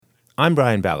I'm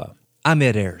Brian Bala. I'm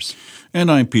Ed Ayers.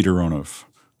 And I'm Peter Onuf.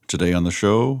 Today on the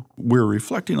show, we're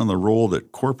reflecting on the role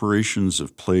that corporations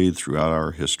have played throughout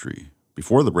our history.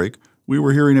 Before the break, we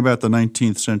were hearing about the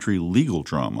 19th century legal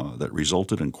drama that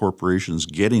resulted in corporations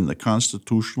getting the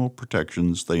constitutional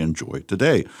protections they enjoy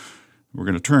today. We're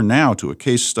going to turn now to a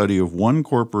case study of one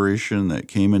corporation that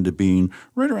came into being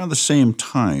right around the same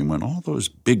time when all those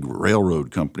big railroad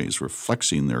companies were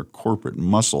flexing their corporate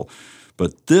muscle.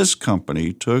 But this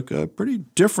company took a pretty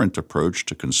different approach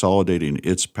to consolidating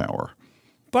its power.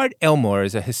 Bart Elmore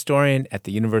is a historian at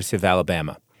the University of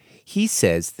Alabama. He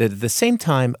says that at the same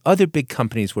time other big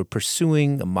companies were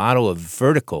pursuing a model of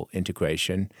vertical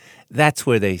integration, that's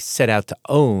where they set out to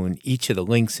own each of the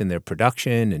links in their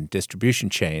production and distribution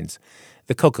chains.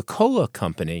 The Coca-Cola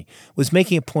company was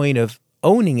making a point of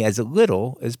owning as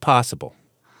little as possible.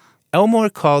 Elmore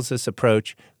calls this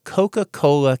approach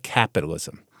Coca-Cola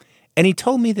capitalism. And he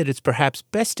told me that it's perhaps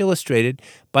best illustrated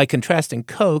by contrasting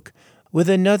Coke with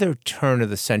another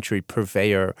turn-of-the-century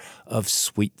purveyor of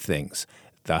sweet things,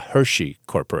 the Hershey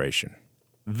Corporation.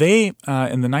 They,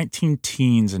 in the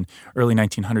 19-teens and early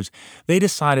 1900s, they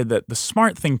decided that the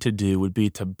smart thing to do would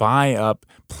be to buy up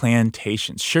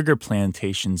plantations, sugar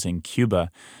plantations in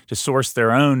Cuba, to source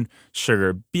their own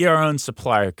sugar, be our own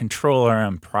supplier, control our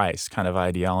own price kind of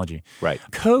ideology. Right.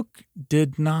 Coke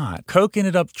did not. Coke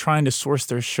ended up trying to source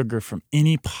their sugar from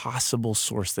any possible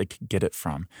source they could get it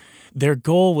from. Their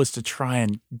goal was to try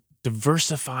and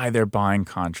diversify their buying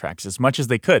contracts as much as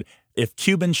they could. If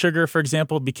Cuban sugar, for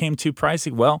example, became too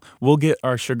pricey, well, we'll get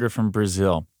our sugar from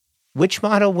Brazil. Which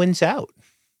model wins out?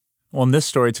 Well, in this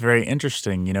story, it's very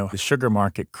interesting. You know, the sugar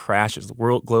market crashes. The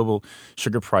global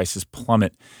sugar prices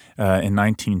plummet in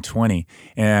 1920.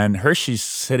 And Hershey's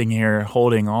sitting here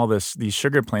holding all these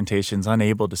sugar plantations,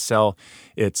 unable to sell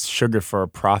its sugar for a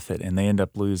profit. And they end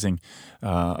up losing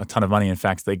a ton of money. In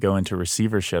fact, they go into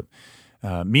receivership.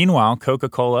 Meanwhile,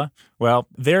 Coca-Cola, well,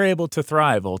 they're able to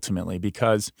thrive ultimately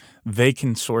because they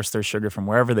can source their sugar from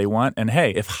wherever they want. And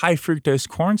hey, if high fructose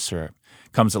corn syrup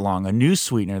comes along, a new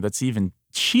sweetener that's even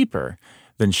cheaper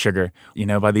than sugar, you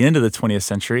know, by the end of the 20th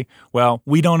century, well,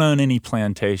 we don't own any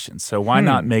plantations. So why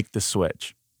not make the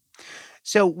switch?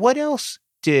 So what else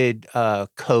did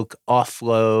Coke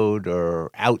offload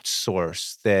or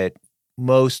outsource that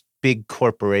most big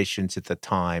corporations at the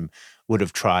time would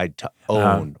have tried to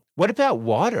own? What about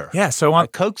water? Yeah, so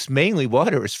Coke's mainly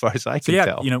water as far as I can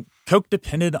tell. You know, Coke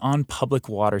depended on public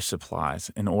water supplies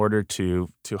in order to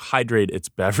hydrate its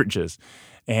beverages.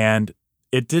 And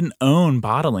it didn't own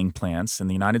bottling plants in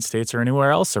the United States or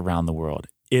anywhere else around the world.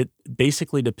 It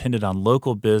basically depended on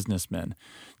local businessmen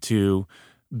to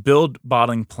build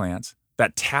bottling plants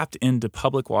that tapped into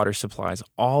public water supplies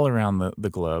all around the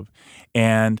globe.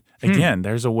 And again,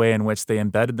 there's a way in which they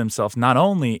embedded themselves not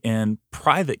only in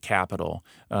private capital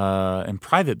and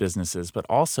private businesses, but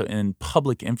also in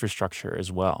public infrastructure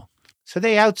as well. So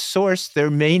they outsourced their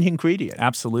main ingredient.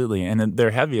 Absolutely, and their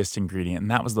heaviest ingredient,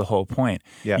 and that was the whole point.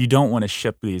 Yeah. You don't want to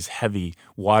ship these heavy,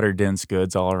 water-dense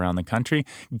goods all around the country.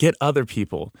 Get other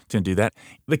people to do that.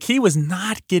 The key was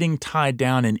not getting tied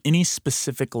down in any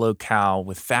specific locale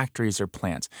with factories or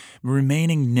plants,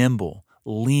 remaining nimble,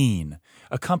 lean,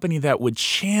 a company that would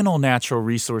channel natural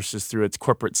resources through its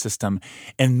corporate system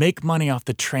and make money off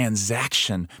the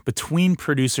transaction between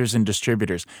producers and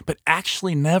distributors, but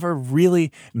actually never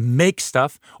really make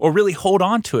stuff or really hold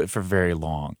on to it for very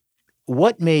long.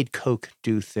 What made Coke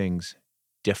do things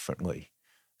differently?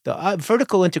 The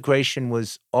vertical integration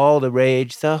was all the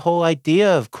rage. The whole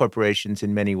idea of corporations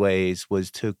in many ways was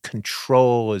to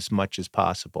control as much as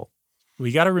possible.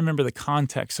 We got to remember the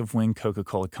context of when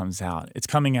Coca-Cola comes out. It's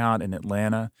coming out in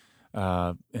Atlanta,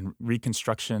 in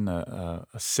Reconstruction, a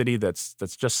city that's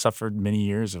just suffered many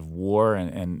years of war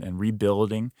and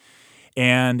rebuilding.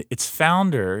 And its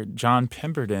founder, John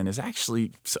Pemberton, is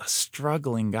actually a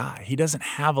struggling guy. He doesn't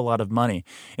have a lot of money.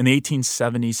 In the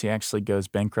 1870s, he actually goes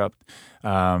bankrupt,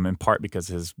 in part because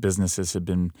his businesses had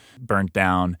been burnt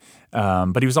down.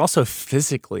 But he was also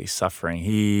physically suffering.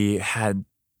 He had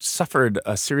suffered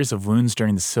a series of wounds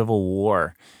during the Civil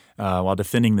War while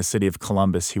defending the city of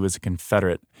Columbus. He was a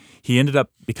Confederate. He ended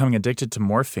up becoming addicted to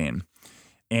morphine.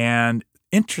 And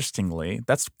interestingly,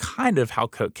 that's kind of how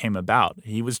Coke came about.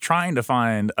 He was trying to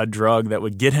find a drug that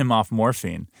would get him off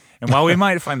morphine. And while we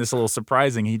might find this a little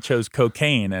surprising, he chose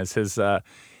cocaine as his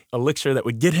elixir that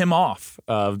would get him off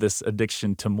of this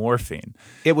addiction to morphine.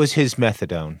 It was his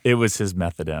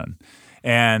methadone.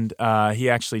 And he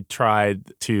actually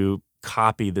tried to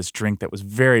copy this drink that was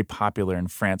very popular in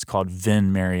France called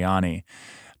Vin Mariani.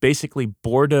 Basically,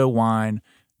 Bordeaux wine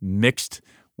mixed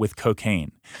with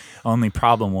cocaine. Only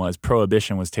problem was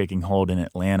prohibition was taking hold in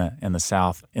Atlanta and the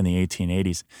South in the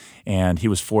 1880s, and he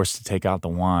was forced to take out the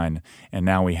wine, and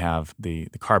now we have the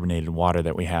carbonated water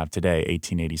that we have today,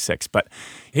 1886. But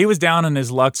he was down on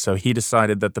his luck, so he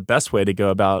decided that the best way to go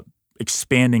about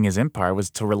expanding his empire was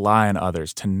to rely on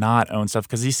others, to not own stuff,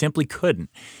 because he simply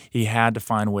couldn't. He had to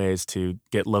find ways to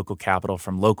get local capital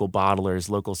from local bottlers,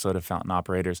 local soda fountain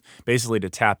operators, basically to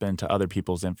tap into other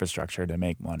people's infrastructure to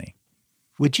make money.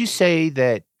 Would you say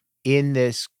that in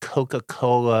this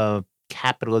Coca-Cola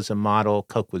capitalism model,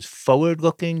 Coke was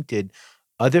forward-looking? Did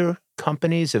other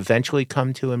companies eventually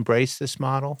come to embrace this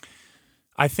model?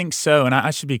 I think so. And I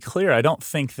should be clear, I don't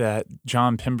think that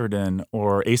John Pemberton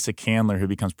or Asa Candler, who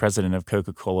becomes president of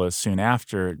Coca-Cola soon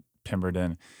after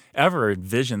Pemberton, ever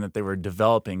envisioned that they were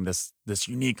developing this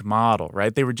unique model,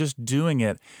 right? They were just doing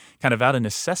it kind of out of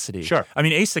necessity. Sure. I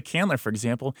mean, Asa Candler, for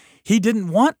example, he didn't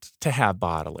want to have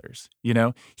bottlers.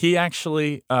 He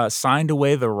actually signed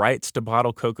away the rights to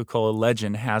bottle Coca-Cola.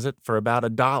 Legend has it for about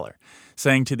 $1,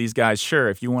 saying to these guys, sure,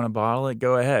 if you want to bottle it,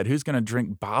 go ahead. Who's going to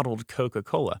drink bottled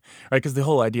Coca-Cola, right? Because the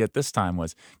whole idea at this time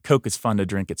was Coke is fun to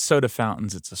drink. It's soda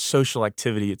fountains. It's a social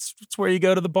activity. It's where you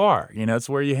go to the bar. It's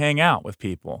where you hang out with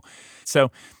people.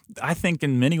 So I think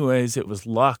in many ways it was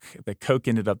luck that Coke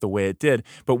ended up the way it did.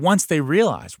 But once they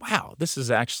realized, wow, this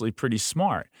is actually pretty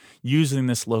smart, using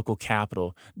this local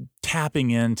capital,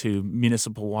 tapping into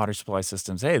municipal water supply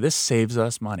systems, hey, this saves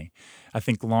us money. I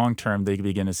think long-term they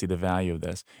begin to see the value of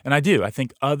this. And I do. I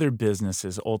think other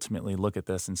businesses ultimately look at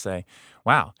this and say,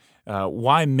 wow,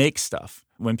 why make stuff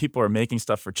when people are making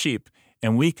stuff for cheap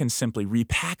and we can simply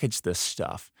repackage this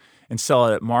stuff and sell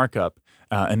it at markup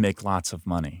and make lots of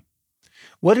money?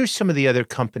 What are some of the other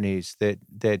companies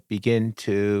that begin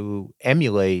to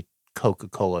emulate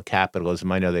Coca-Cola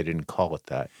capitalism? I know they didn't call it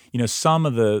that. Some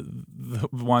of the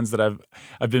ones that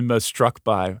I've been most struck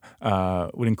by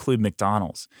would include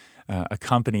McDonald's, a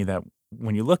company that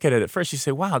when you look at it at first, you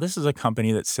say, wow, this is a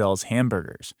company that sells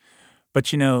hamburgers. But,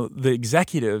 the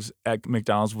executives at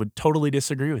McDonald's would totally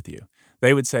disagree with you.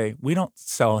 They would say, we don't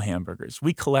sell hamburgers.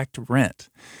 We collect rent.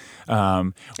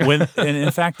 And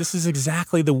in fact, this is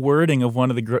exactly the wording of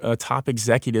one of the top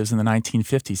executives in the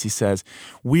 1950s. He says,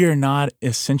 we are not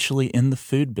essentially in the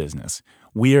food business.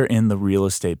 We are in the real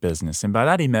estate business. And by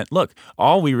that he meant, look,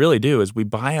 all we really do is we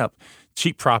buy up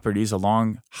cheap properties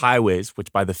along highways,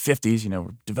 which by the 50s,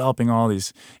 we're developing all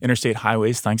these interstate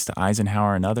highways thanks to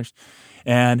Eisenhower and others.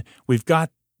 And we've got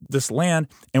this land,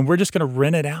 and we're just going to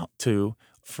rent it out to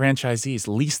franchisees,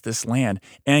 lease this land.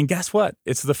 And guess what?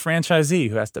 It's the franchisee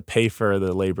who has to pay for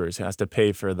the laborers, who has to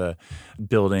pay for the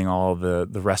building all the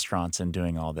restaurants and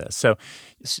doing all this.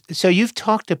 So you've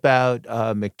talked about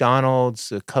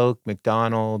McDonald's, Coke,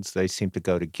 McDonald's. They seem to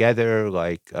go together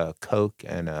like Coke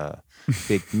and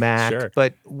Big Mac. Sure.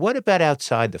 But what about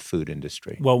outside the food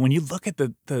industry? Well, when you look at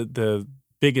the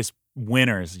biggest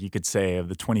winners, you could say, of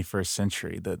the 21st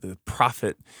century, the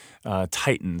profit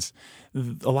titans,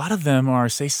 a lot of them are,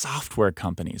 say, software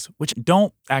companies, which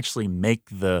don't actually make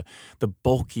the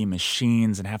bulky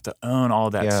machines and have to own all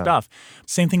that stuff.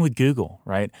 Same thing with Google,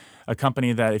 right? A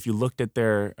company that, if you looked at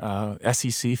their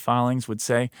SEC filings, would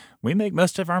say, we make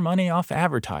most of our money off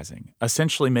advertising,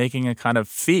 essentially making a kind of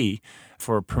fee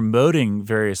for promoting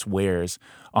various wares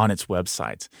on its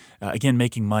websites. Again,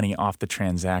 making money off the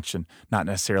transaction, not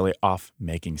necessarily off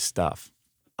making stuff.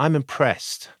 I'm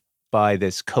impressed by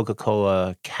this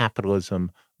Coca-Cola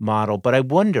capitalism model, but I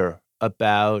wonder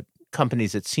about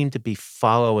companies that seem to be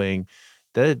following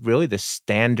the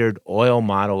standard oil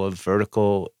model of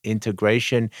vertical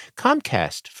integration.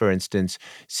 Comcast, for instance,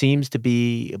 seems to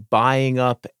be buying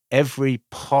up every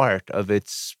part of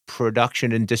its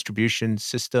production and distribution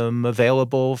system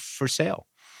available for sale.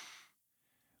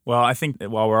 Well, I think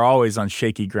that while we're always on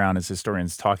shaky ground as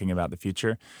historians talking about the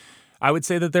future, I would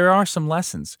say that there are some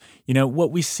lessons.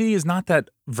 What we see is not that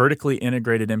vertically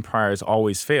integrated empires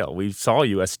always fail. We saw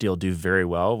U.S. Steel do very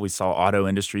well. We saw auto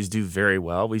industries do very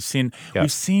well. We've seen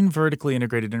vertically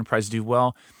integrated enterprises do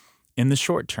well in the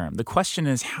short term. The question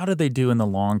is, how do they do in the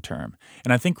long term?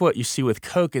 And I think what you see with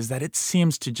Coke is that it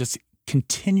seems to just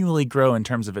continually grow in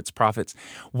terms of its profits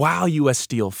while U.S.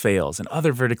 Steel fails and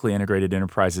other vertically integrated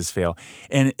enterprises fail.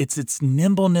 And it's its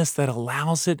nimbleness that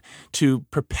allows it to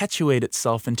perpetuate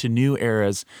itself into new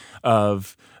eras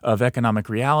of economic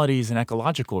realities and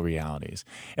ecological realities.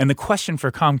 And the question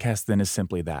for Comcast then is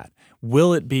simply that.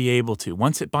 Will it be able to,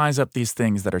 once it buys up these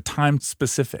things that are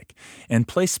time-specific and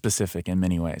place-specific in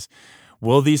many ways,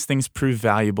 will these things prove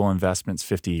valuable investments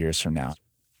 50 years from now?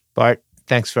 Bart,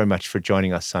 thanks very much for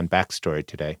joining us on Backstory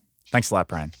today. Thanks a lot,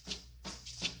 Brian.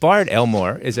 Bart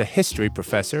Elmore is a history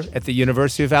professor at the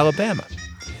University of Alabama.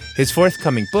 His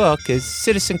forthcoming book is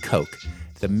Citizen Coke,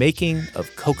 The Making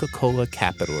of Coca-Cola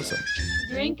Capitalism.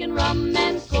 Drinking rum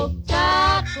and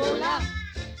Coca-Cola.